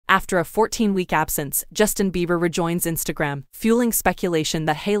After a 14-week absence, Justin Bieber rejoins Instagram, fueling speculation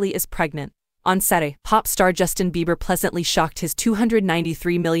that Hailey is pregnant. On Saturday, pop star Justin Bieber pleasantly shocked his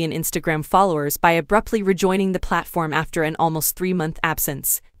 293 million Instagram followers by abruptly rejoining the platform after an almost 3-month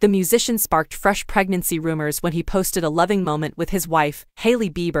absence. The musician sparked fresh pregnancy rumors when he posted a loving moment with his wife, Hailey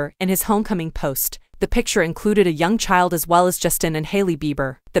Bieber, in his homecoming post. The picture included a young child as well as Justin and Hailey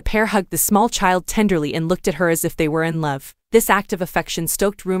Bieber. The pair hugged the small child tenderly and looked at her as if they were in love. This act of affection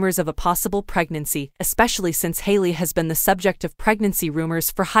stoked rumors of a possible pregnancy, especially since Hailey has been the subject of pregnancy rumors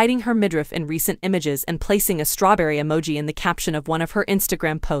for hiding her midriff in recent images and placing a strawberry emoji in the caption of one of her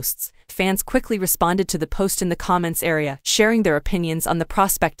Instagram posts. Fans quickly responded to the post in the comments area, sharing their opinions on the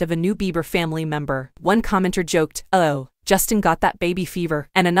prospect of a new Bieber family member. One commenter joked, "Oh, Justin got that baby fever,"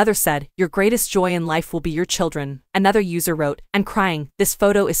 and another said, "Your greatest joy in life will be your children." Another user wrote, "And crying, this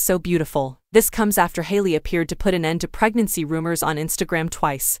photo is so beautiful." This comes after Hailey appeared to put an end to pregnancy rumors on Instagram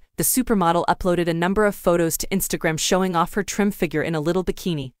twice. The supermodel uploaded a number of photos to Instagram showing off her trim figure in a little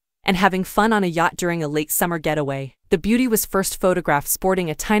bikini and having fun on a yacht during a late summer getaway. The beauty was first photographed sporting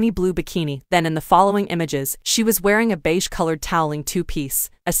a tiny blue bikini, then in the following images, she was wearing a beige-colored toweling two-piece,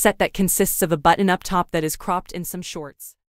 a set that consists of a button-up top that is cropped in some shorts.